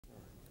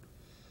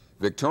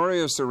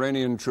Victorious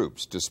Iranian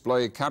troops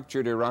display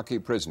captured Iraqi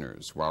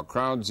prisoners, while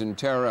crowds in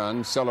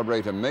Tehran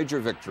celebrate a major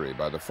victory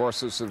by the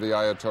forces of the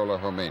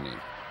Ayatollah Khomeini.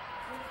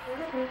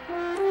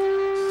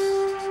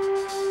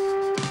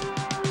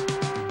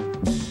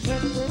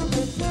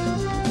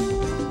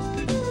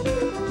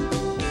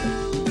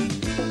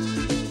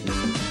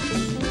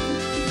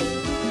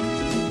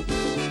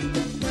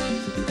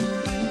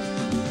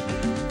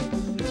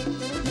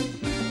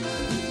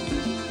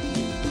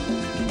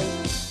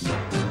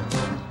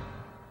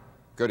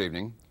 Good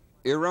evening.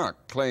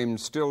 Iraq claimed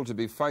still to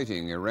be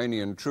fighting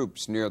Iranian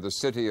troops near the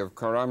city of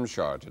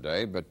Khorasani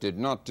today, but did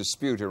not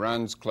dispute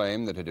Iran's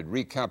claim that it had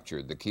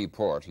recaptured the key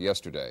port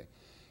yesterday.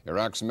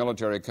 Iraq's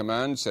military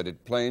command said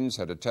its planes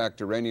had attacked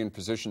Iranian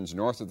positions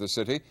north of the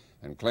city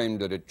and claimed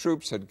that its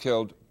troops had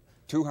killed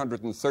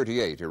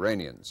 238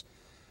 Iranians.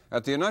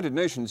 At the United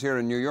Nations here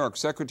in New York,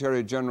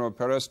 Secretary General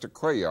Perez de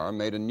Cuellar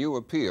made a new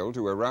appeal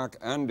to Iraq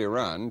and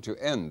Iran to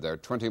end their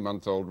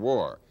 20-month-old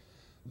war.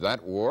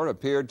 That war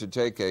appeared to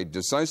take a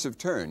decisive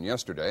turn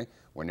yesterday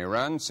when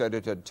Iran said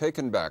it had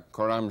taken back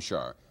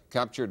Khorasani,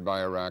 captured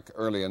by Iraq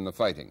early in the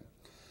fighting.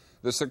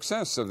 The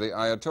success of the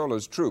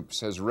Ayatollah's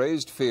troops has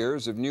raised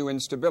fears of new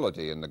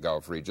instability in the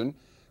Gulf region.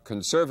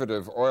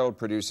 Conservative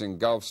oil-producing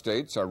Gulf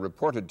states are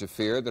reported to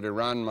fear that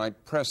Iran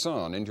might press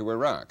on into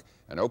Iraq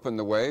and open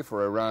the way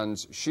for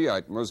Iran's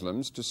Shiite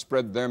Muslims to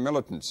spread their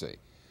militancy.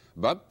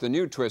 But the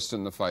new twist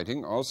in the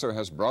fighting also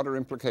has broader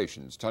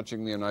implications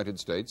touching the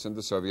United States and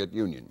the Soviet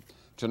Union.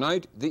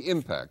 Tonight, the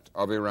impact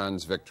of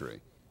Iran's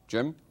victory.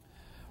 Jim?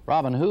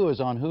 Robin, who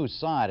is on whose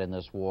side in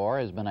this war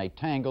has been a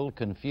tangled,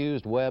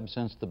 confused web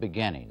since the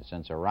beginning,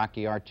 since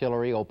Iraqi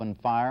artillery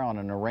opened fire on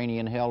an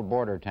Iranian-held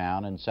border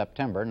town in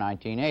September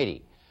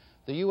 1980.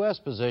 The U.S.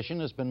 position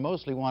has been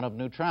mostly one of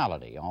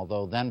neutrality,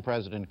 although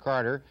then-President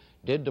Carter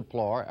did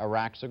deplore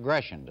Iraq's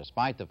aggression,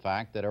 despite the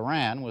fact that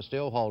Iran was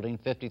still holding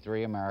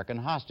 53 American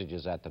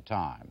hostages at the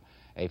time.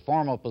 A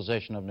formal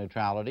position of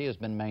neutrality has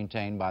been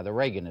maintained by the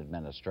Reagan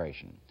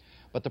administration.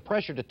 But the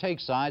pressure to take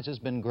sides has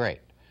been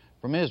great.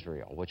 From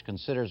Israel, which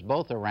considers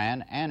both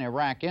Iran and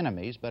Iraq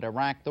enemies, but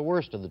Iraq the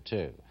worst of the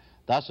two,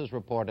 thus has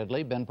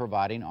reportedly been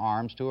providing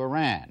arms to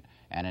Iran,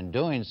 and in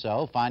doing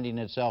so, finding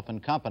itself in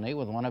company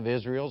with one of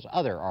Israel's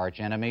other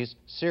arch-enemies,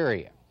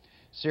 Syria.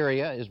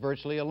 Syria is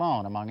virtually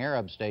alone among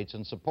Arab states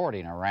in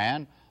supporting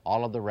Iran.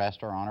 All of the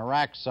rest are on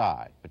Iraq's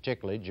side,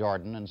 particularly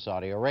Jordan and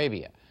Saudi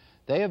Arabia.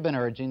 They have been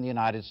urging the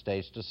United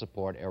States to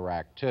support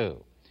Iraq,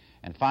 too.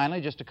 And finally,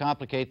 just to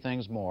complicate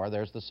things more,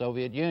 there's the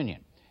Soviet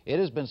Union. It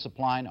has been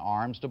supplying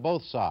arms to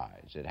both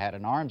sides. It had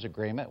an arms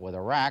agreement with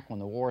Iraq when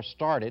the war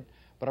started,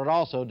 but it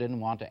also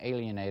didn't want to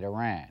alienate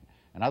Iran.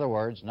 In other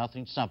words,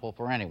 nothing simple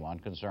for anyone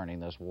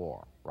concerning this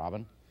war.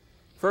 Robin?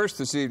 First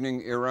this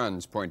evening,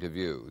 Iran's point of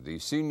view. The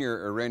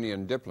senior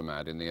Iranian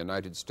diplomat in the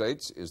United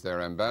States is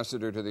their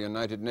ambassador to the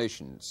United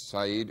Nations,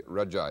 Said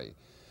Rajaee.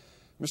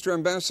 Mr.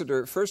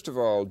 Ambassador, first of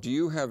all, do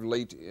you have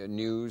late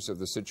news of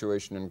the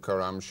situation in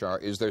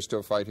Khorasani? Is there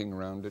still fighting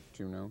around it,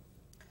 do you know?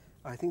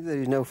 I think there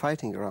is no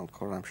fighting around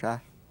Khorasani.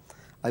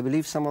 I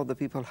believe some of the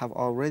people have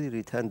already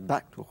returned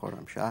back to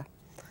Khorasani,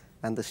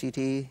 and the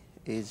city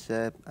is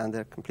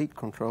under complete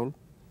control.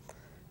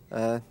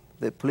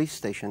 The police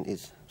station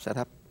is set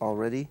up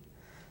already,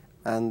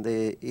 and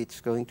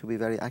it's going to be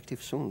very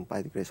active soon,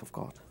 by the grace of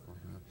God.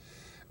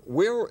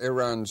 Will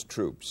Iran's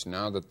troops,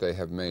 now that they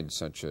have made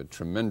such a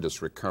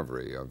tremendous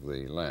recovery of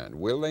the land,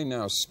 will they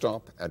now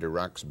stop at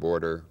Iraq's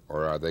border,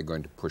 or are they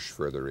going to push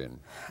further in?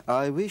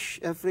 I wish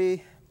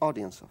every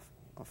audience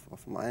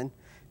of mine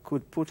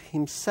could put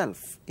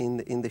himself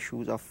in the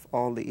shoes of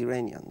all the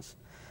Iranians.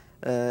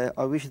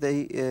 I wish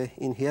they,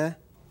 in here,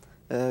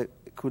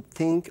 could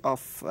think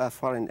of a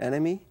foreign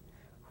enemy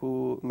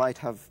who might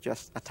have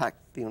just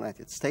attacked the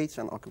United States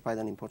and occupied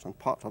an important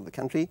part of the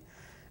country.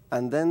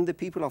 And then the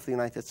people of the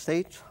United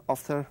States,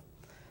 after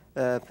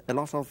a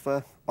lot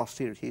of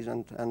austerities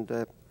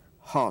and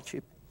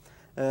hardship,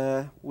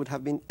 would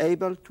have been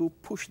able to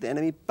push the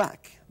enemy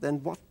back.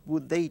 Then what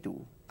would they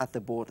do at the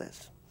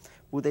borders?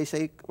 Would they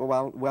say,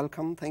 well,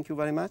 welcome, thank you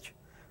very much?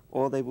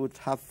 Or they would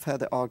have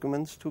further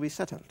arguments to be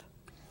settled?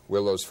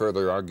 Will those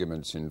further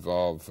arguments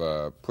involve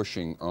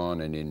pushing on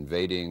and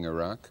invading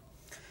Iraq?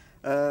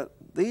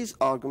 These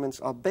arguments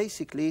are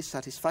basically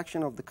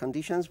satisfaction of the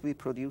conditions we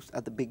produced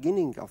at the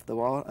beginning of the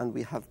war, and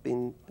we have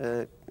been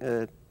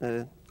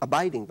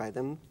abiding by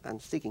them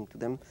and sticking to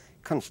them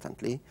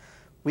constantly.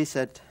 We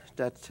said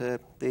that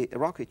the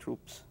Iraqi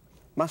troops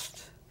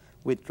must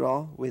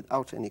withdraw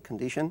without any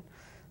condition.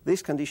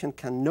 This condition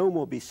can no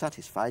more be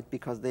satisfied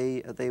because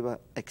they were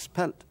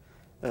expelled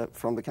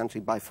from the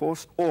country by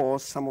force, or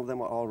some of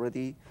them are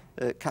already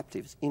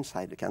captives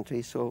inside the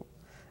country. So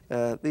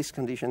this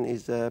condition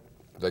is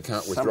they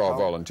can't withdraw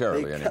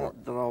voluntarily anymore. They can't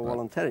withdraw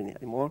voluntarily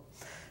anymore.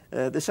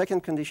 The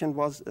second condition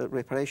was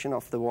reparation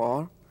of the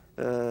war.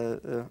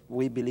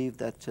 We believe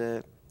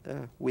that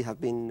we have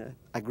been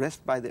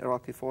aggressed by the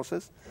Iraqi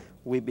forces.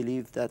 We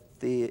believe that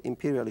the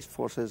imperialist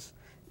forces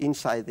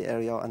inside the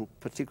area and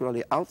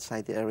particularly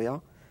outside the area,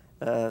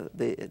 at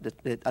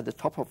the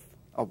top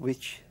of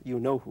which you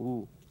know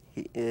who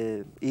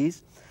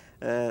is.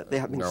 They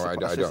have been no, I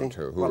don't.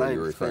 Who are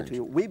you referring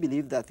to? We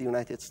believe that the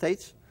United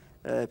States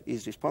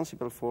is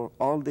responsible for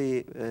all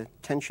the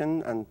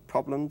tension and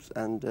problems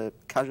and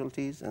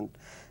casualties and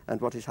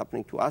what is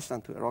happening to us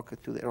and to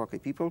the Iraqi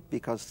people,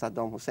 because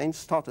Saddam Hussein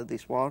started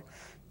this war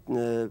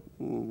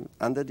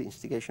under the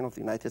instigation of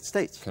the United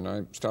States. Can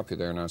I stop you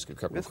there and ask a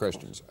couple of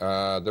questions?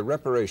 The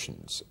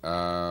reparations,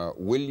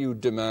 will you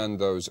demand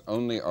those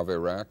only of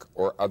Iraq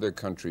or other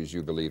countries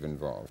you believe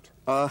involved?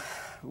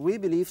 We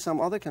believe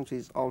some other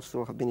countries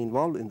also have been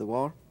involved in the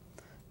war,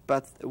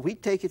 but we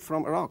take it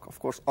from Iraq. Of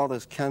course,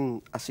 others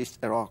can assist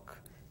Iraq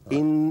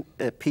in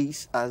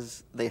peace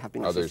as they have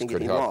been assisting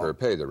it in war. Others could help her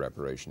pay the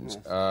reparations.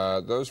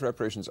 Yes. Those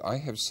reparations, I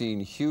have seen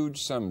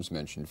huge sums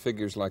mentioned,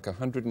 figures like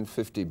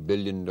 $150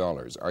 billion.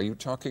 Are you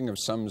talking of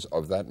sums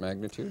of that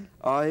magnitude?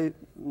 I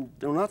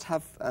do not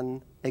have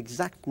an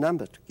exact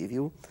number to give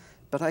you,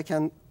 but I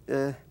can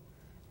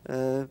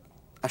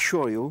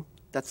assure you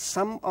that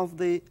some of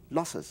the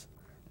losses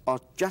are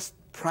just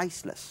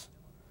priceless.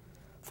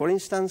 For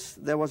instance,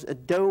 there was a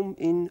dome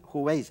in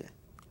Huwaiza.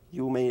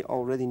 You may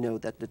already know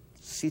that the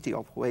city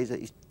of Huwaiza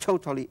is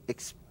totally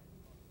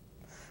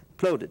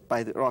exploded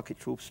by the Iraqi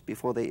troops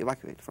before they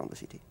evacuated from the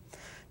city.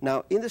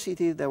 Now, in the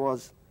city there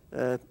was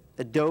a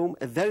dome,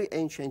 a very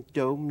ancient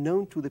dome,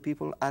 known to the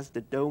people as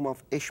the Dome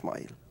of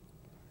Ishmael.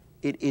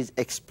 It is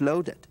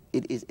exploded.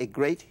 It is a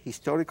great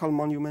historical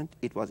monument.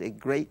 It was a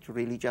great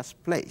religious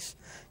place.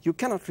 You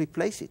cannot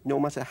replace it, no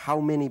matter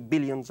how many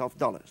billions of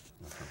dollars.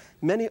 Okay.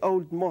 Many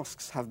old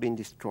mosques have been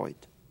destroyed.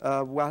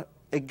 Well,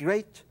 a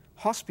great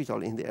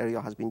hospital in the area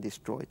has been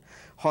destroyed.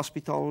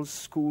 Hospitals,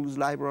 schools,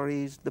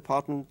 libraries,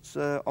 departments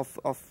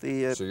of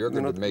the So you're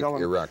going to make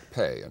government. Iraq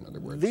pay, in other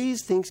words?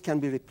 These things can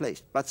be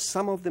replaced, but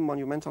some of the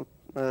monumental,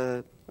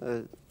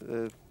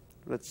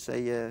 let's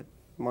say,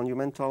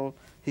 monumental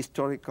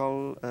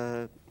historical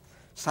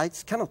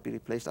sites cannot be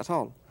replaced at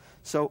all.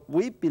 So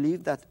we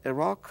believe that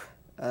Iraq,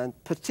 and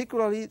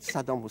particularly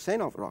Saddam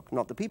Hussein of Iraq,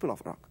 not the people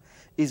of Iraq,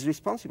 is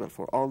responsible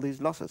for all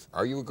these losses.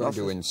 Are you going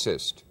to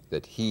insist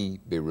that he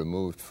be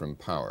removed from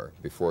power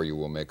before you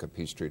will make a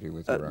peace treaty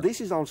with Iraq? This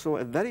is also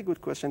a very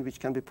good question which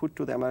can be put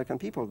to the American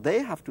people.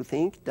 They have to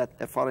think that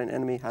a foreign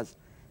enemy has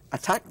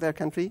attacked their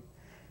country,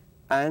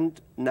 and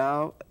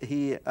now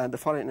the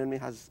foreign enemy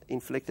has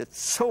inflicted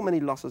so many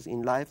losses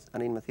in lives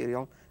and in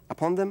material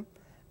upon them,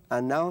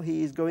 and now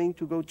he is going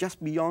to go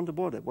just beyond the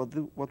border.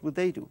 What would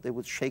they do? They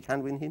would shake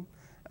hands with him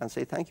and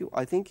say, thank you.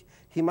 I think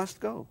he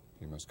must go.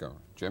 He must go.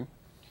 Jim?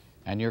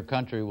 And your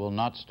country will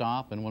not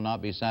stop and will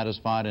not be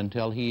satisfied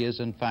until he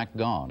is in fact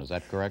gone. Is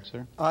that correct,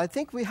 sir? I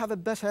think we have a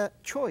better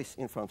choice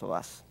in front of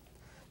us.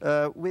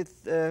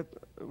 With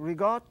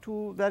regard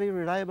to very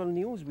reliable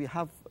news we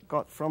have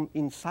got from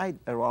inside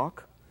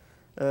Iraq,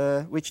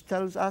 which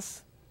tells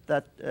us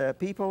that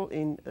people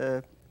in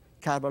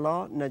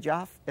Karbala,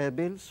 Najaf,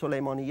 Erbil,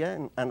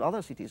 Sulaymaniyah, and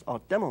other cities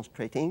are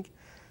demonstrating.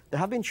 There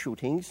have been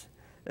shootings.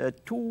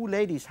 2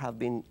 ladies have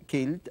been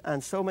killed,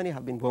 and so many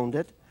have been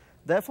wounded.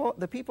 Therefore,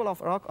 the people of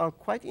Iraq are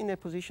quite in a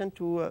position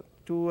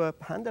to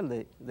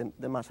handle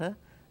the matter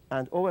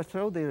and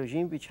overthrow the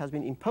regime which has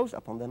been imposed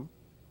upon them.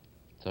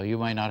 So you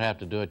may not have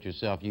to do it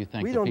yourself. You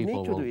think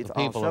the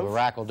people of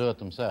Iraq will do it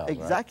themselves,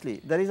 exactly.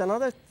 Right? There is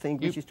another thing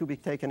which is to be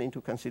taken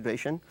into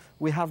consideration.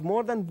 We have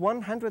more than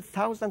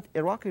 100,000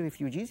 Iraqi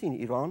refugees in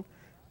Iran,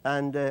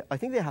 and I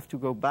think they have to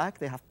go back.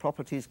 They have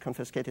properties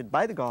confiscated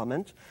by the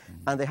government,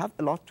 and they have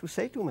a lot to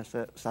say to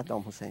Mr.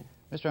 Saddam Hussein.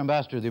 Mr.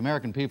 Ambassador, the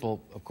American people,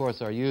 of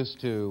course, are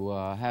used to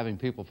having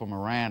people from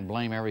Iran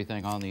blame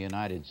everything on the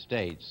United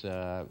States.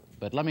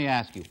 But let me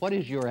ask you, what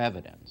is your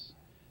evidence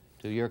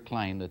to your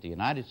claim that the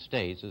United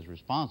States is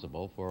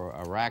responsible for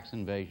Iraq's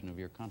invasion of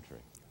your country?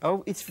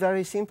 Oh, it's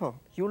very simple.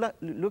 You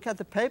look at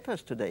the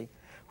papers today.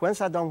 When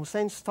Saddam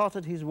Hussein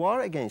started his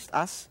war against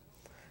us,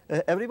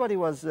 everybody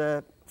was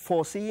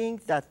foreseeing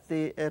that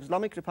the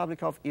Islamic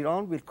Republic of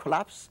Iran will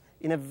collapse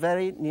in a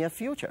very near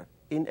future.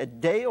 In a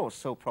day or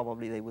so,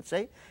 probably, they would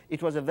say.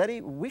 It was a very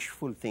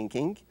wishful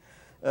thinking,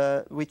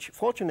 which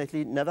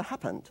fortunately never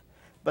happened.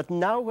 But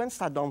now when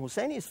Saddam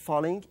Hussein is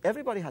falling,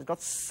 everybody has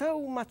got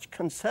so much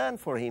concern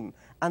for him,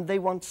 and they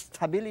want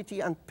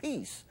stability and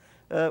peace.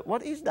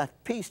 What is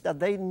that peace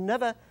that they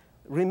never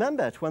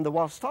remembered when the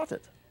war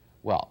started?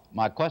 Well,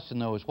 my question,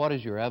 though, is what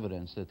is your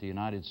evidence that the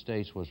United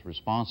States was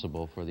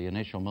responsible for the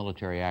initial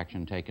military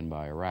action taken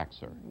by Iraq,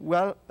 sir?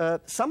 Well,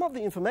 some of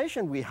the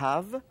information we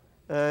have,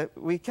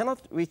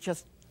 we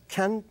just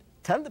can't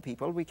tell the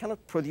people. We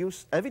cannot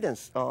produce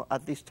evidence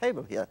at this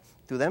table here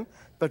to them,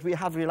 but we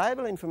have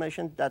reliable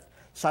information that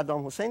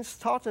Saddam Hussein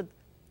started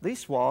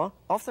this war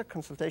after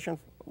consultation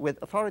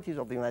with authorities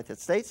of the United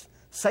States.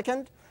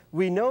 Second,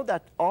 we know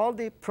that all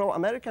the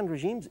pro-American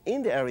regimes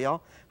in the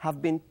area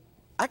have been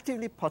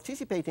actively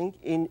participating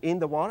in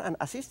the war and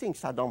assisting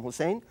Saddam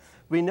Hussein.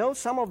 We know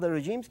some of the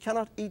regimes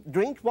cannot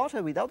drink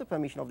water without the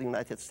permission of the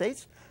United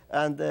States,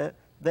 and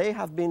they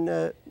have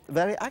been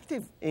very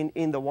active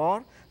in the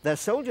war. Their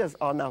soldiers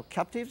are now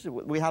captives.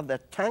 We have their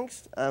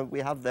tanks,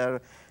 we have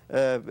their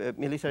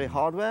military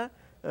hardware,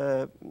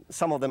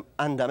 some of them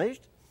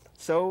undamaged.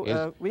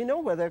 So we know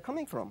where they're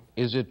coming from.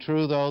 Is it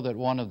true, though, that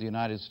one of the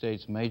United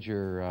States'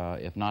 major,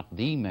 if not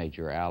the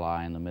major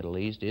ally in the Middle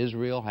East,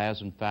 Israel,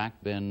 has in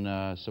fact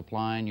been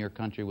supplying your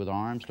country with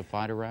arms to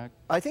fight Iraq?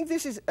 I think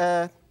this is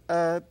a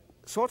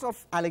sort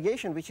of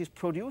allegation which is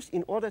produced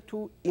in order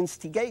to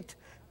instigate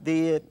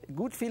the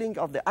good feeling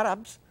of the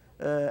Arabs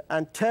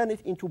and turn it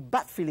into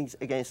bad feelings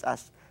against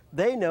us.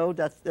 They know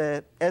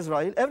that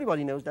Israel,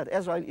 everybody knows that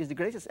Israel is the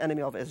greatest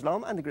enemy of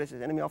Islam and the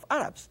greatest enemy of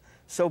Arabs.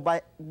 So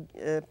by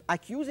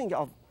accusing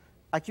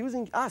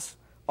us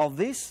of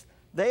this,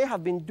 they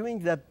have been doing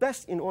their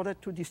best in order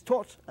to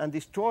distort and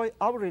destroy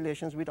our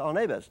relations with our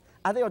neighbors.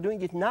 And they are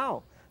doing it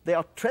now. They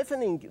are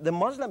threatening the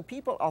Muslim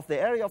people of the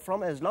area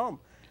from Islam.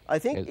 I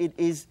think it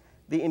is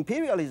the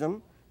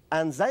imperialism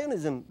and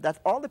Zionism that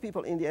all the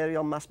people in the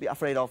area must be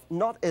afraid of,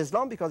 not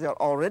Islam, because they are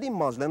already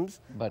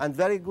Muslims and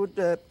very good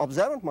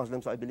observant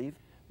Muslims, I believe.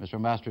 Mr.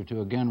 Ambassador,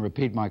 to again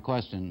repeat my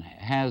question,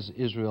 has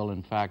Israel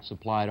in fact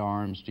supplied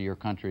arms to your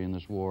country in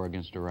this war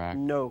against Iraq?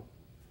 No.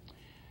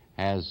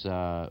 Has,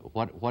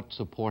 what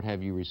support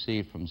have you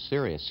received from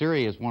Syria?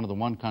 Syria is one of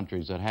the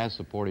countries that has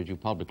supported you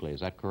publicly, is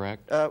that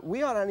correct?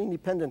 We are an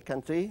independent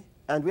country,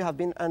 and we have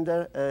been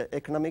under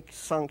economic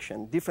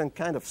sanction, different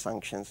kind of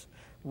sanctions.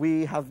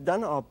 We have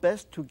done our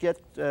best to get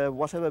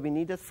whatever we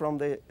needed from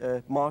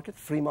the market,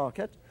 free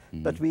market,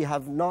 but we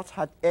have not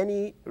had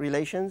any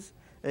relations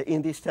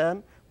in this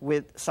term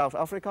with South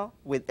Africa,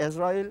 with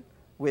Israel,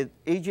 with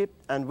Egypt,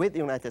 and with the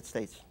United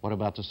States. What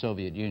about the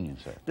Soviet Union,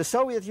 sir? The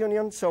Soviet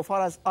Union, so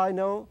far as I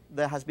know,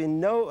 there has been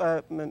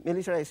no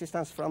military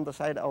assistance from the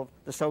side of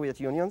the Soviet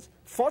Union.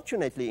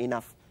 Fortunately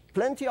enough,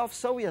 plenty of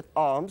Soviet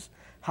arms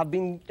have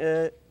been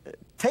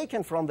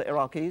taken from the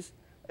Iraqis.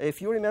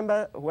 If you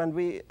remember, when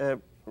we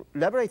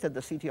liberated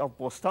the city of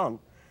Bostan,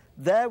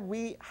 there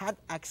we had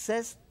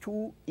access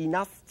to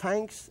enough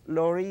tanks,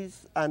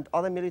 lorries, and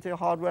other military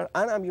hardware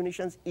and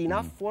ammunition,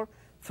 enough for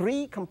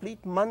 3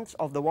 complete months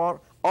of the war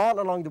all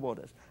along the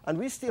borders. And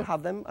we still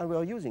have them, and we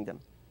are using them.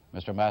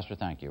 Mr. Ambassador,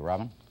 thank you.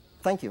 Robin?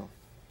 Thank you.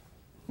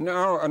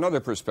 Now, another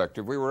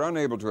perspective. We were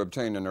unable to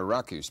obtain an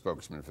Iraqi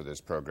spokesman for this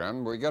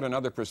program. We get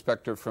another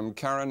perspective from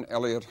Karen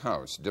Elliott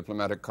House,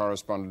 diplomatic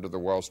correspondent of the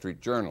Wall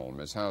Street Journal.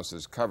 Ms. House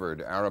has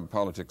covered Arab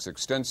politics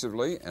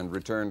extensively and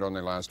returned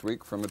only last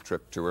week from a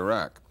trip to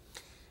Iraq.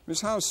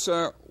 Ms. House,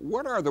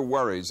 what are the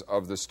worries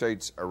of the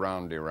states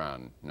around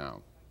Iran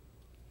now?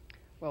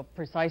 Well,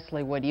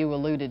 precisely what you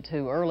alluded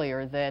to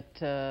earlier,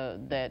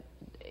 that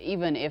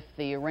even if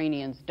the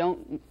Iranians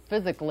don't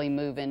physically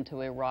move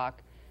into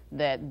Iraq,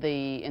 that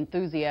the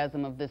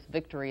enthusiasm of this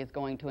victory is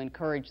going to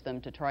encourage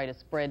them to try to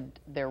spread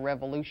their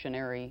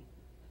revolutionary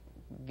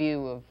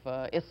view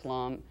of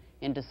Islam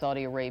into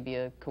Saudi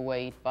Arabia,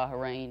 Kuwait,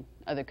 Bahrain,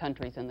 other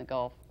countries in the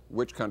Gulf.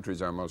 Which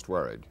countries are most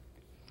worried?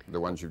 The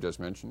ones you've just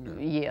mentioned? Or?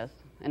 Yes,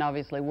 and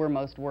obviously we're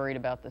most worried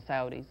about the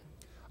Saudis.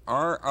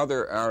 Are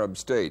other Arab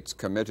states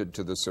committed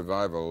to the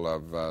survival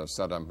of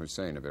Saddam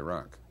Hussein of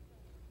Iraq?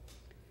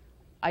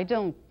 I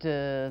don't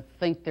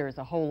think there's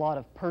a whole lot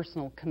of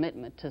personal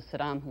commitment to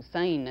Saddam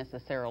Hussein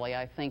necessarily.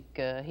 I think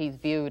he's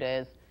viewed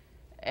as,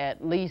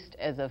 at least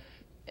as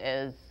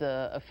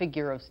a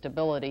figure of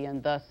stability,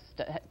 and thus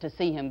to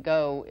see him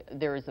go,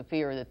 there is a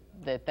fear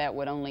that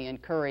would only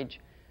encourage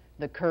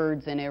the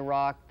Kurds in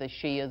Iraq, the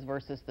Shias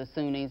versus the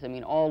Sunnis. I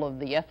mean, all of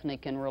the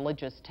ethnic and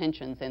religious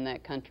tensions in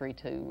that country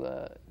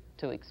to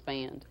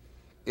expand.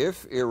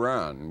 If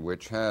Iran,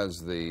 which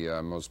has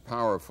the most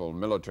powerful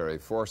military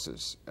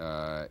forces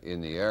in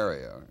the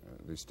area,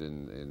 at least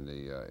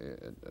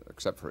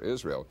except for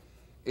Israel,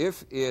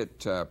 if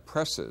it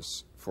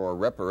presses for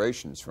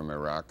reparations from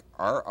Iraq,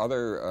 are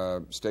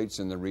other states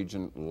in the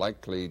region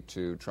likely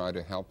to try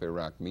to help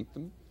Iraq meet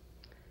them?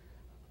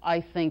 I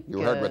think...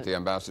 You heard what the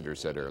ambassador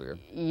said earlier.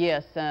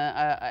 Yes,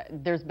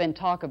 there's been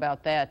talk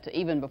about that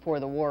even before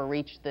the war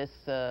reached this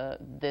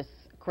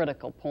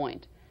critical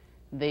point.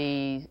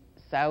 The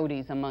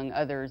Saudis, among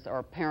others, are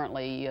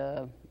apparently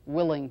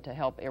willing to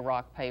help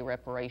Iraq pay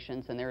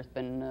reparations, and there's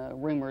been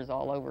rumors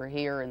all over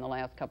here in the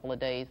last couple of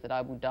days that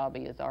Abu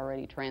Dhabi has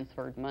already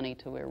transferred money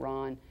to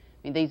Iran.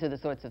 I mean, these are the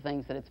sorts of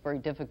things that it's very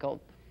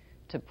difficult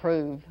to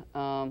prove,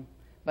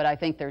 but I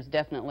think there's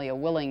definitely a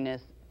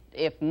willingness.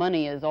 If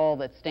money is all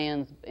that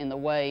stands in the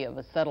way of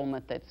a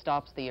settlement that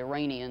stops the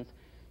Iranians,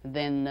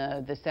 then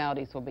the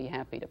Saudis will be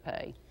happy to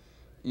pay.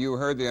 You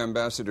heard the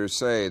ambassador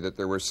say that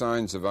there were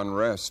signs of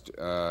unrest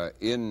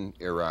in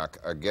Iraq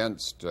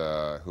against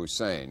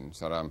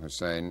Saddam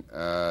Hussein.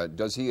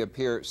 Does he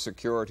appear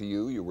secure to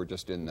you? You were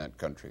just in that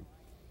country.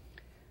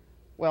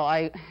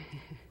 Well,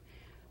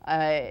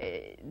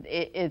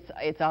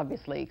 it's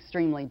obviously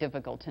extremely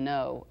difficult to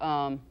know.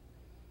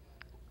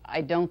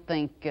 I don't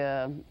think,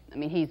 I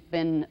mean, he's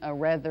been a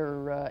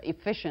rather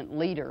efficient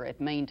leader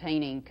at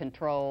maintaining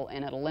control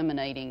and at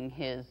eliminating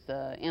his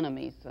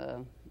enemies,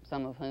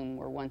 some of whom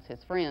were once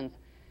his friends.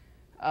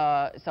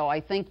 So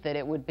I think that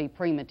it would be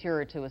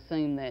premature to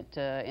assume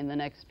that in the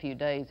next few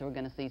days we're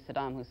going to see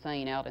Saddam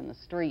Hussein out in the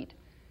street.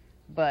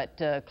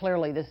 But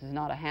clearly this is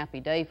not a happy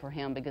day for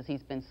him because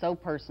he's been so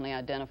personally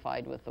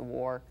identified with the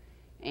war,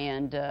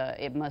 And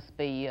it must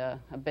be a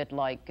bit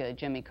like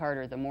Jimmy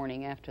Carter the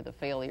morning after the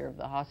failure of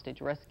the hostage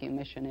rescue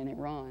mission in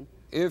Iran.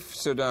 If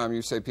Saddam,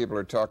 you say people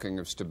are talking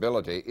of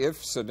stability, if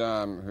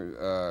Saddam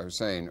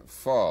Hussein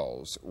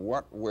falls,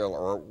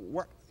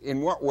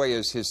 in what way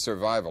is his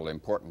survival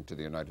important to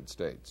the United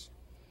States?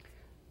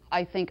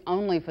 I think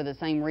only for the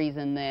same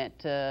reason that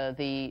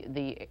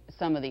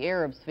some of the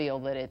Arabs feel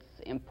that it's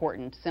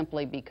important,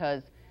 simply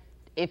because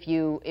if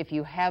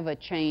you have a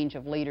change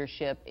of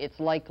leadership, it's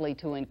likely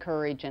to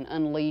encourage and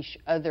unleash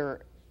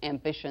other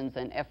ambitions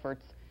and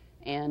efforts.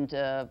 And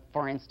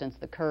for instance,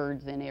 the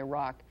Kurds in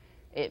Iraq,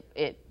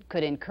 it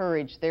could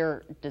encourage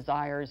their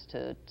desires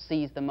to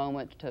seize the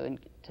moment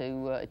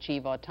to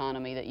achieve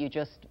autonomy. That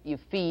you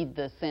feed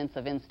the sense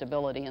of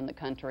instability in the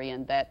country,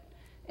 and that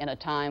in a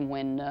time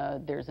when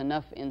there's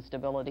enough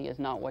instability is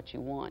not what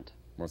you want.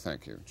 Well,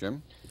 thank you.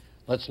 Jim?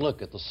 Let's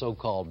look at the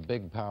so-called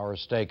big power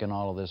stake in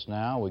all of this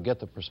now. We get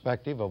the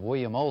perspective of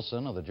William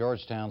Olson of the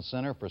Georgetown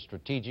Center for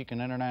Strategic and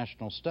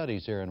International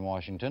Studies here in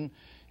Washington.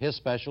 His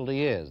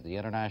specialty is the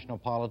international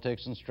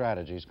politics and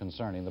strategies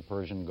concerning the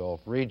Persian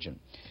Gulf region.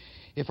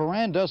 If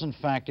Iran does in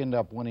fact end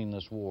up winning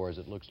this war, as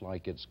it looks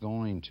like it's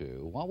going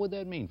to, what would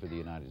that mean for the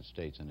United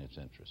States and its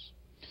interests?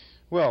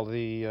 Well,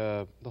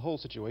 the whole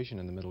situation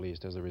in the Middle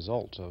East as a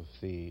result of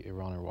the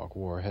Iran-Iraq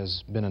war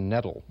has been a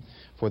nettle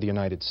for the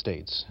United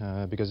States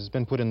because it's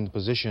been put in the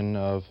position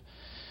of,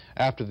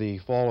 after the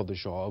fall of the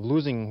Shah, of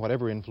losing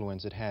whatever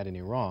influence it had in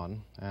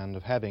Iran and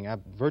of having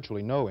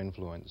virtually no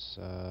influence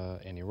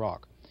in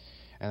Iraq.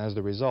 And as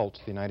the result,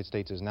 the United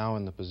States is now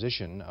in the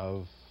position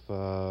of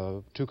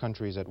two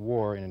countries at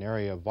war in an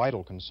area of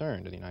vital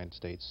concern to the United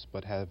States,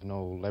 but have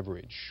no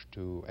leverage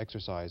to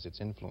exercise its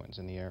influence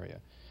in the area.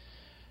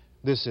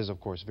 This is, of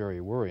course, very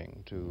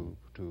worrying to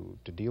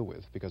deal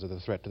with because of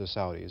the threat to the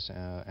Saudis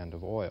and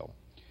of oil.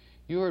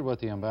 You heard what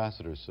the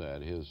ambassador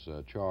said, his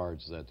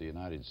charge that the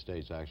United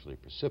States actually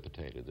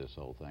precipitated this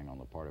whole thing on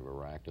the part of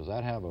Iraq. Does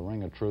that have a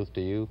ring of truth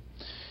to you?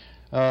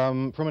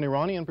 From an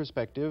Iranian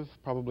perspective,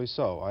 probably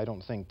so. I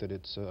don't think that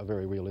it's a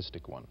very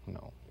realistic one,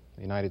 no.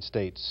 The United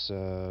States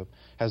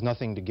has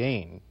nothing to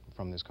gain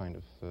from this kind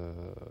of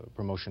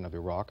promotion of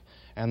Iraq,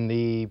 and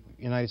the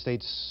United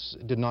States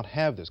did not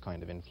have this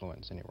kind of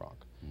influence in Iraq.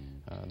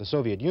 The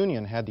Soviet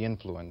Union had the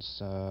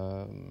influence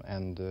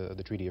and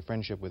the Treaty of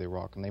Friendship with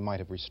Iraq, and they might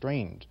have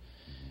restrained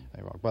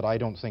Iraq, but I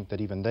don't think that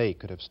even they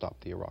could have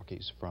stopped the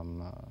Iraqis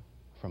from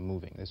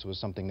moving. This was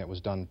something that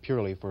was done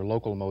purely for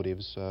local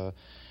motives,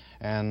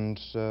 and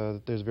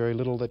there's very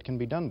little that can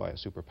be done by a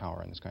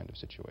superpower in this kind of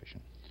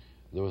situation.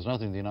 There was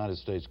nothing the United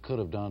States could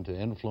have done to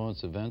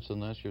influence events in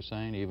this, you're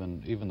saying,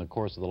 even the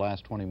course of the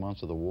last 20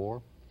 months of the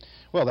war?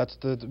 Well, that's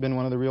been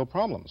one of the real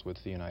problems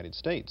with the United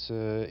States,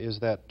 is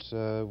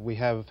that we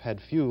have had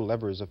few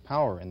levers of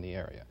power in the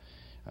area.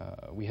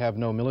 We have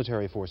no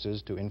military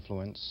forces to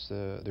influence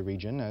the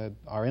region.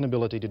 Our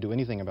inability to do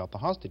anything about the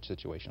hostage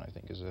situation, I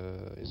think,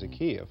 is a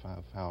key of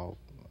how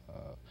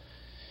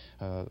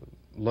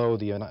low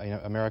the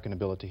American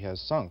ability has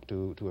sunk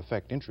to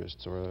affect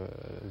interests or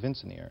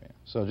events in the area.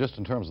 So just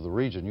in terms of the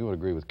region, you would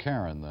agree with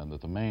Karen, then,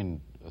 that the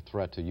main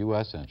threat to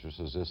U.S. interests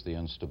is just the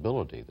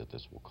instability that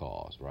this will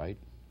cause, right?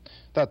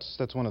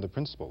 That's one of the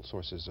principal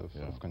sources of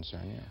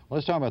concern, yeah. Well,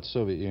 let's talk about the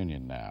Soviet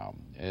Union now.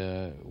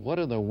 What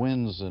are the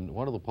wins and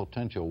what are the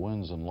potential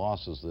wins and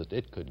losses that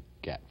it could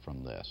get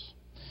from this?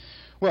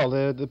 Well,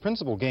 the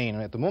principal gain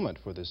at the moment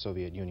for the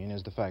Soviet Union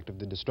is the fact of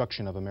the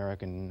destruction of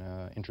American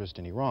interest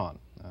in Iran.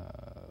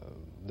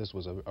 This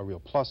was a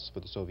real plus for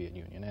the Soviet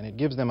Union, and it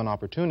gives them an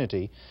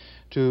opportunity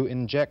to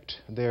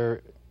inject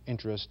their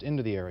interest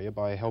into the area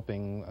by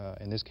helping,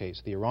 in this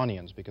case, the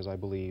Iranians, because I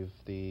believe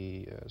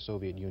the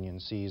Soviet Union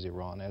sees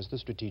Iran as the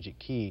strategic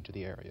key to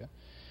the area.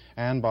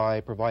 And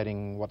by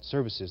providing what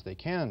services they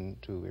can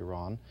to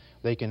Iran,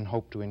 they can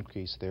hope to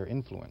increase their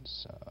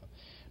influence.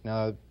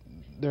 Now,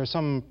 there are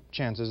some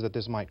chances that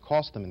this might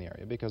cost them in the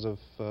area because of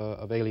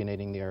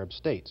alienating the Arab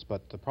states,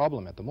 but the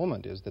problem at the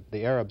moment is that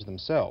the Arabs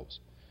themselves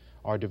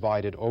are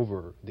divided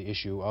over the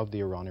issue of the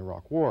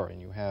Iran-Iraq war, and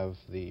you have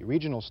the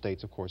regional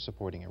states, of course,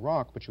 supporting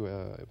Iraq, but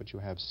you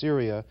have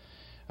Syria,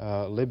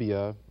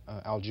 Libya,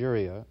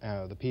 Algeria,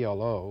 the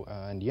PLO,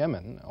 and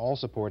Yemen all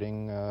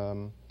supporting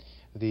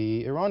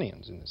the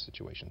Iranians in this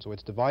situation. So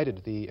it's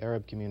divided the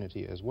Arab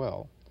community as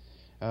well.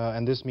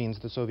 And this means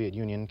the Soviet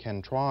Union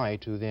can try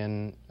to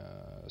then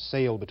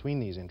sail between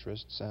these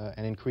interests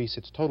and increase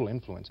its total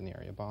influence in the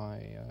area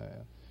by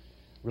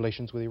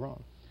relations with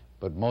Iran.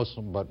 But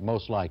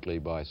most likely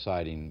by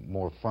siding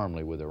more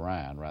firmly with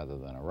Iran rather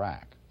than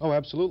Iraq. Oh,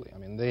 absolutely. I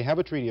mean, they have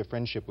a treaty of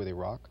friendship with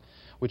Iraq,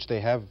 which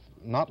they have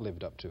not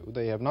lived up to.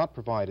 They have not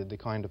provided the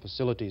kind of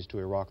facilities to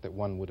Iraq that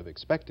one would have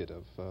expected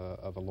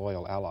of a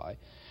loyal ally.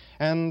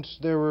 And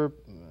there were,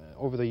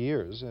 over the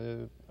years,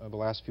 the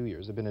last few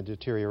years, there have been a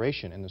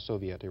deterioration in the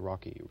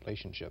Soviet-Iraqi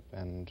relationship.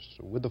 And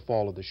with the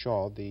fall of the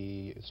Shah,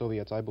 the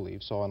Soviets, I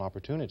believe, saw an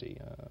opportunity.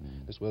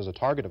 This was a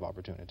target of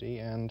opportunity,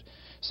 and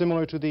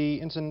similar to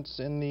the incidents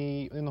in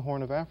the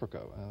Horn of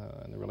Africa,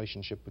 and the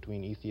relationship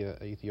between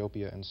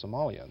Ethiopia and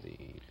Somalia.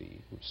 The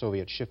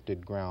Soviets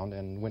shifted ground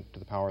and went to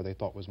the power they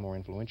thought was more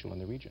influential in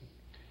the region.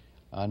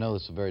 I know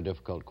this is a very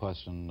difficult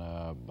question,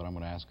 but I'm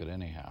going to ask it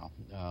anyhow.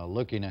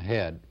 Looking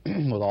ahead,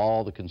 with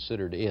all the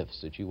considered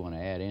ifs that you want to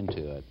add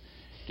into it,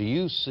 do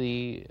you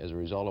see, as a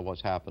result of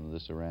what's happened in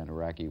this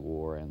Iran-Iraqi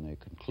war and the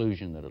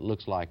conclusion that it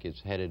looks like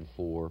it's headed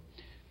for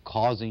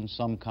causing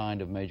some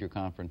kind of major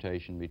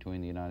confrontation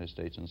between the United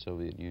States and the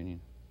Soviet Union?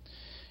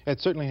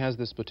 It certainly has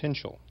this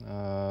potential.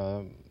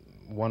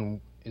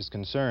 One is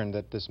concerned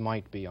that this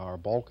might be our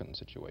Balkan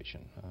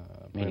situation,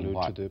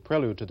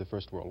 prelude to the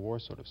First World War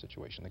sort of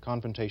situation. The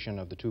confrontation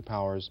of the two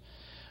powers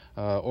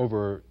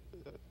over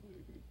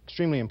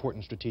extremely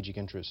important strategic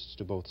interests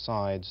to both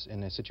sides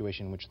in a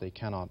situation in which they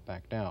cannot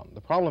back down.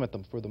 The problem at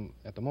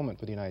the moment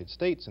for the United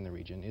States in the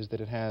region is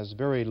that it has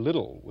very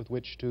little with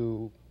which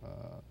to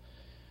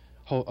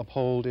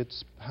uphold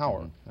its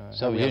power.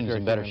 Soviet Union's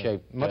in better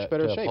shape, much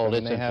better shape. Uphold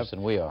its interests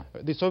than we are.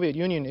 The Soviet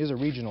Union is a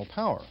regional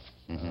power.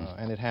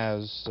 And it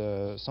has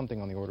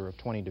something on the order of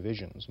 20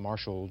 divisions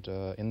marshaled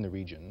in the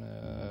region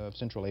of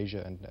Central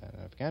Asia and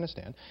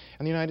Afghanistan.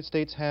 And the United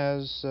States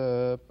has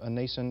a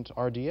nascent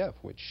RDF,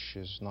 which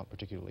is not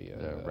particularly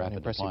an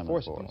impressive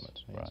force at the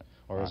moment. Yes. Right.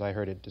 Or as I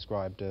heard it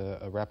described,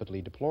 a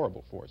rapidly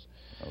deplorable force.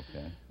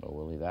 Okay. Well,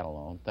 we'll leave that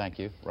alone. Thank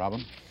you.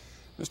 Robin?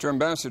 Mr.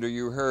 Ambassador,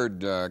 you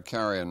heard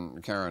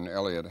Karen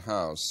Elliott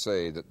House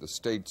say that the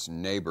states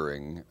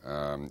neighboring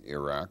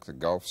Iraq, the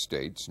Gulf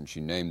states, and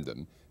she named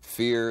them,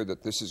 fear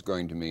that this is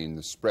going to mean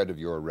the spread of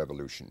your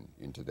revolution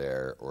into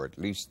their, or at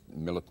least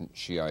militant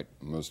Shiite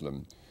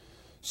Muslim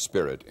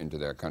spirit into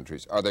their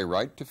countries. Are they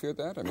right to fear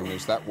that? I mean,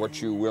 is that what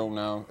you will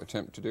now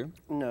attempt to do?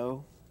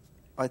 No.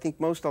 I think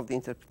most of the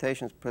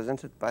interpretations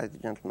presented by the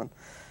gentleman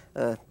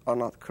are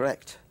not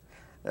correct.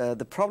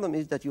 The problem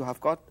is that you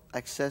have got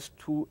access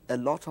to a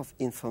lot of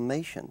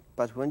information,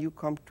 but when you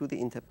come to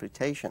the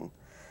interpretation,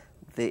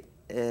 the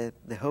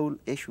whole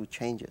issue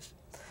changes.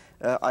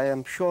 I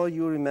am sure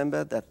you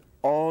remember that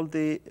all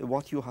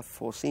what you have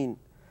foreseen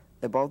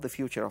about the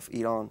future of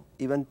Iran,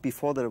 even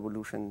before the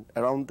revolution,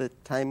 around the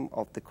time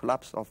of the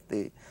collapse of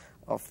the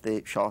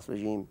Shah's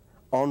regime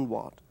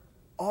onward,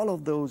 all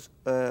of those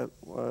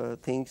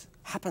things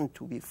happen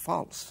to be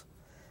false.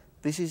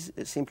 This is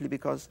simply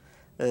because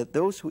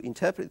those who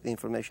interpret the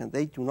information,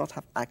 they do not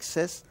have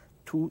access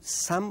to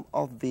some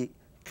of the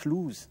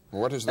clues.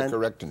 What is the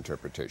correct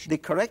interpretation? The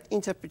correct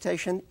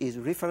interpretation is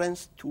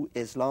reference to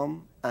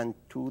Islam and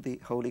to the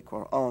Holy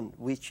Quran,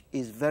 which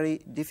is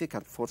very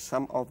difficult for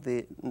some of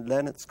the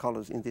learned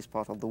scholars in this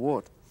part of the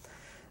world.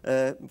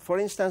 For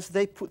instance,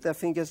 they put their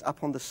fingers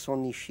upon the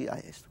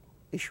Sunni-Shia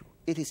issue.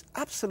 It is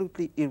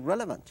absolutely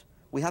irrelevant.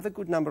 We have a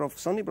good number of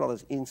Sunni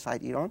brothers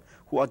inside Iran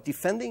who are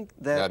defending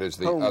their That is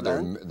the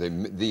homeland.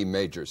 the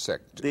major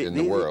sect in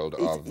the world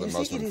of the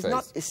Muslim faith. It is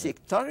not a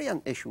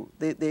sectarian issue.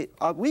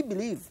 We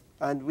believe,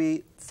 and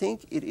we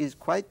think it is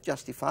quite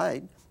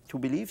justified to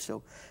believe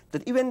so,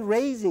 that even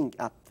raising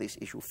up this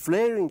issue,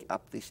 flaring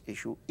up this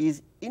issue,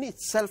 is in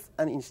itself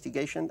an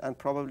instigation and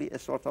probably a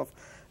sort of,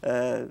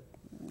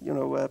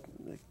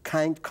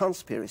 kind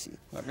conspiracy.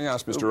 Let me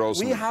ask Mr.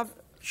 Olson. We have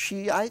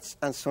Shiites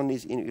and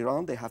Sunnis in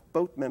Iran. They have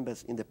both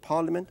members in the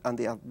parliament, and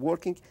they are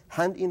working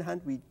hand in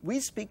hand. We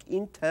speak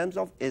in terms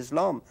of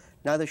Islam,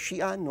 neither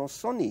Shia nor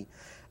Sunni.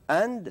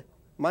 And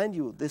mind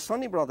you, the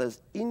Sunni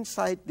brothers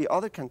inside the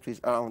other countries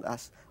around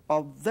us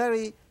are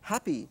very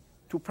happy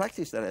to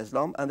practice their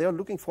Islam, and they are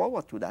looking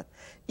forward to that.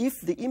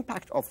 If the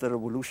impact of the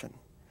revolution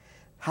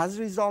has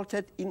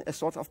resulted in a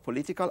sort of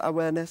political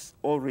awareness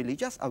or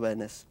religious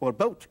awareness, or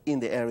both in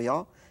the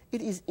area,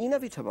 it is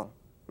inevitable.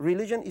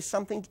 Religion is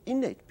something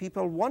innate.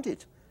 People want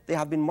it. They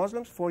have been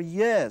Muslims for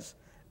years,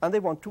 and they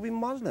want to be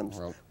Muslims.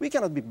 Well, we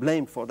cannot be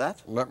blamed for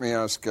that. Let me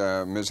ask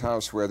Ms.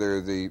 House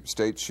whether the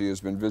states she has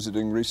been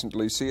visiting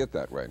recently see it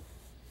that way.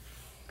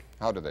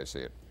 How do they see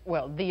it?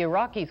 Well, the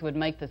Iraqis would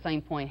make the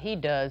same point he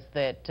does,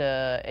 that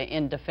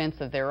in defense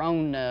of their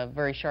own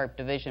very sharp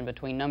division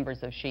between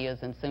numbers of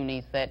Shias and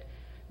Sunnis, that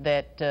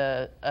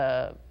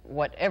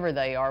whatever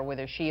they are,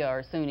 whether Shia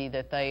or Sunni,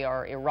 that they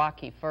are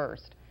Iraqi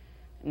first.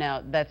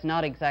 Now, that's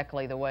not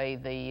exactly the way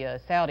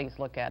the Saudis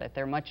look at it.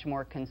 They're much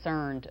more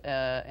concerned,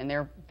 and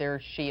their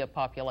Shia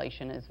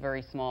population is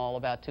very small,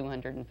 about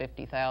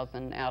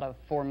 250,000 out of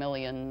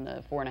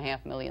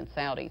 4.5 million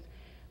Saudis.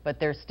 But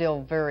they're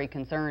still very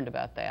concerned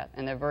about that,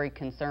 and they're very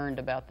concerned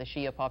about the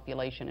Shia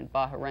population in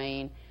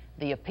Bahrain,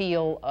 the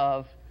appeal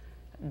of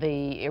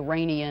the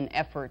Iranian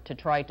effort to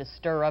try to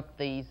stir up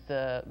these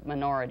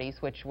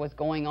minorities, which was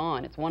going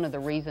on. It's one of the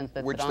reasons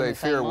that Saddam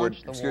Hussein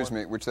launched the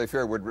war. Which they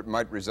fear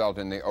might result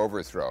in the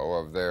overthrow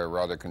of their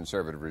rather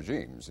conservative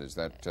regimes. Is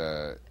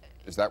that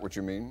Is that what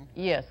you mean?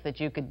 Yes, that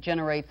you could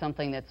generate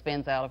something that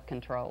spins out of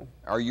control.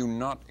 Are you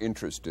not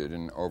interested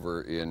in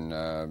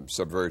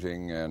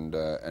subverting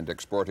and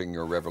exporting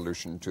your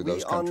revolution to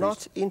those countries? We are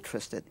not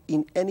interested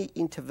in any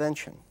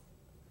intervention,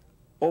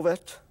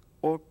 overt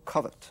or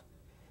covert,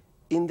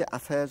 in the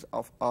affairs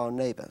of our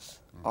neighbors,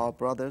 our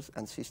brothers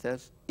and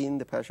sisters in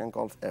the Persian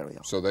Gulf area.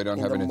 So they don't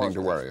have anything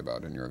to worry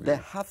about, in your view? They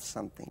have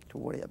something to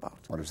worry about.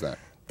 What is that?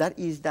 That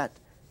is that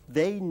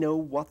they know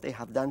what they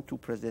have done to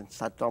President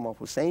Saddam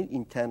Hussein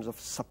in terms of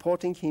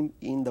supporting him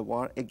in the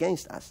war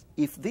against us.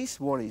 If this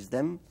worries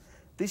them,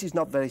 this is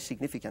not very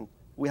significant.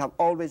 We have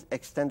always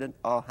extended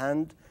our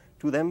hand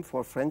to them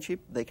for friendship.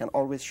 They can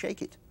always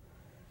shake it.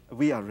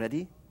 We are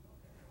ready.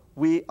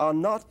 We are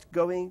not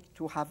going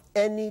to have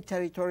any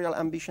territorial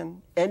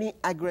ambition, any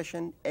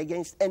aggression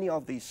against any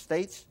of these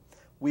states.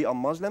 We are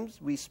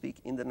Muslims. We speak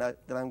in the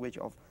language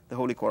of the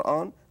Holy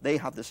Quran. They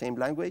have the same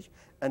language,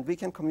 and we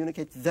can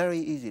communicate very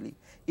easily.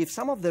 If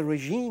some of the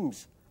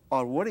regimes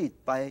are worried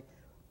by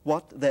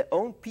what their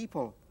own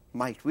people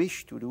might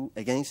wish to do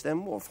against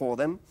them or for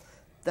them,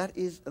 that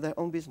is their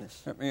own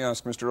business. Let me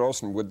ask Mr.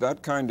 Olson, would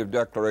that kind of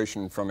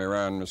declaration from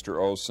Iran,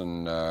 Mr.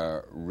 Olson,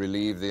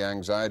 relieve the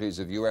anxieties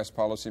of U.S.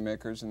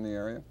 policymakers in the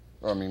area?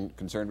 I mean,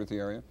 concerned with the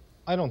area?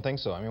 I don't think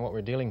so. I mean, what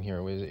we're dealing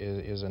here with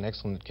is an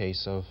excellent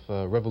case of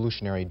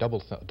revolutionary double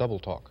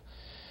talk,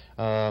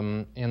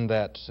 in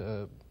that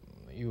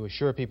you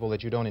assure people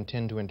that you don't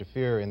intend to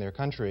interfere in their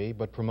country,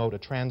 but promote a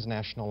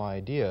transnational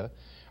idea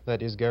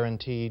that is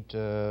guaranteed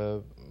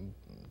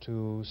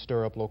to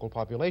stir up local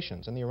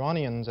populations. And the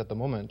Iranians at the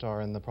moment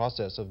are in the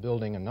process of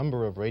building a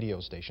number of radio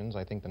stations.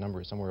 I think the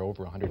number is somewhere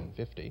over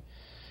 150.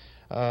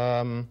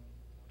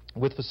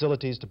 With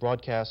facilities to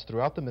broadcast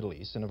throughout the Middle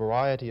East in a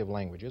variety of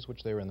languages,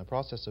 which they're in the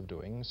process of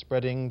doing,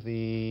 spreading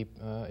the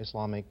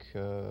Islamic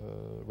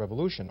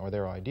revolution, or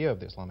their idea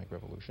of the Islamic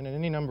revolution. And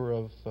any number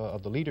of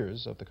the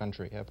leaders of the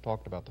country have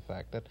talked about the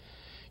fact that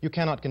you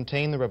cannot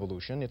contain the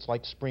revolution. It's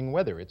like spring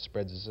weather. It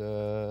spreads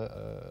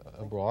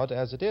abroad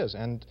as it is.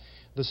 And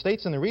the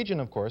states in the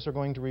region, of course, are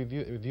going to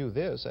view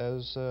this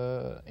as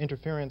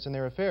interference in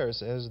their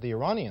affairs, as the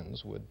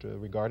Iranians would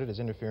regard it as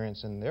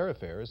interference in their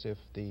affairs if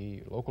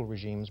the local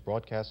regimes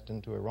broadcast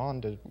into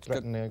Iran to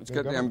threaten their Let's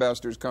get the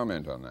ambassador's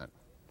comment on that.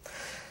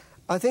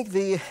 I think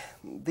the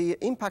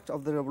impact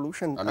of the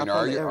revolution... I mean,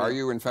 are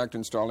you in fact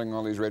installing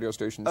all these radio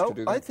stations to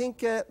do that? I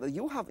think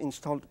you have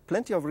installed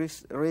plenty of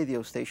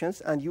radio stations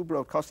and you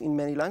broadcast in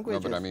many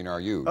languages. No, but I mean, are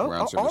you?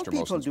 All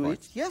people do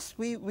it. Yes,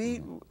 we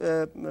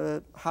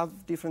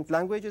have different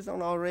languages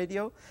on our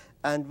radio,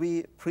 and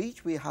we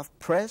preach, we have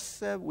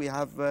press, we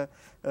have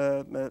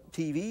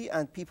TV,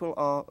 and people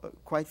are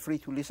quite free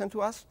to listen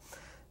to us.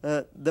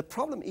 The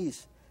problem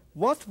is,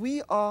 what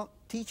we are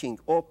teaching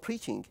or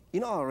preaching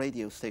in our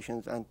radio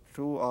stations and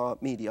through our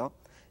media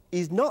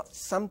is not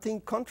something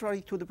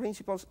contrary to the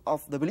principles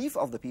of the belief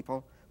of the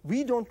people.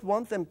 We don't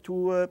want them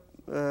to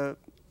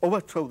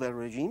overthrow their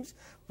regimes.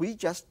 We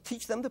just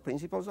teach them the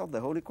principles of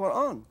the Holy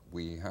Quran.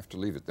 We have to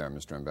leave it there,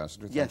 Mr.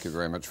 Ambassador. Yes. Thank you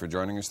very much for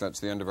joining us.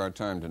 That's the end of our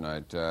time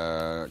tonight.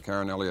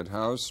 Karen Elliott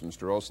House,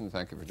 Mr. Olson,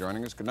 thank you for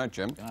joining us. Good night,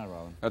 Jim. Good night,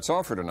 Robert. That's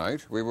all for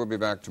tonight. We will be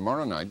back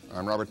tomorrow night.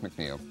 I'm Robert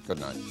MacNeil. Good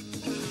night.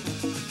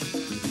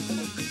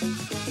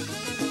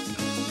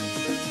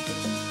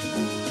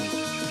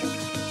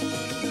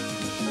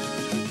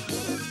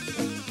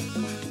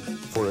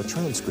 For a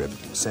transcript,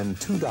 send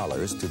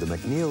 $2 to the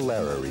MacNeil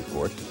Lehrer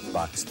Report,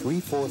 Box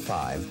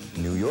 345,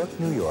 New York,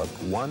 New York,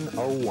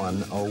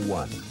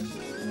 10101.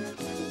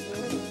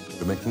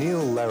 The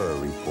MacNeil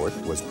Lehrer Report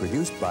was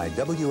produced by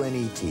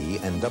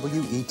WNET and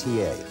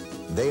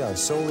WETA. They are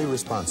solely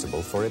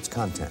responsible for its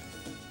content.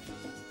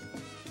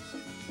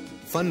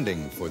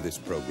 Funding for this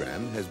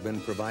program has been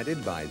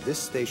provided by this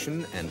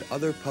station and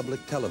other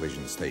public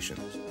television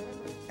stations,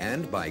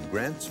 and by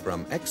grants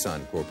from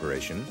Exxon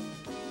Corporation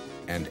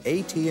and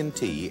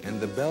AT&T and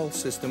the Bell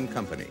System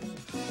Company.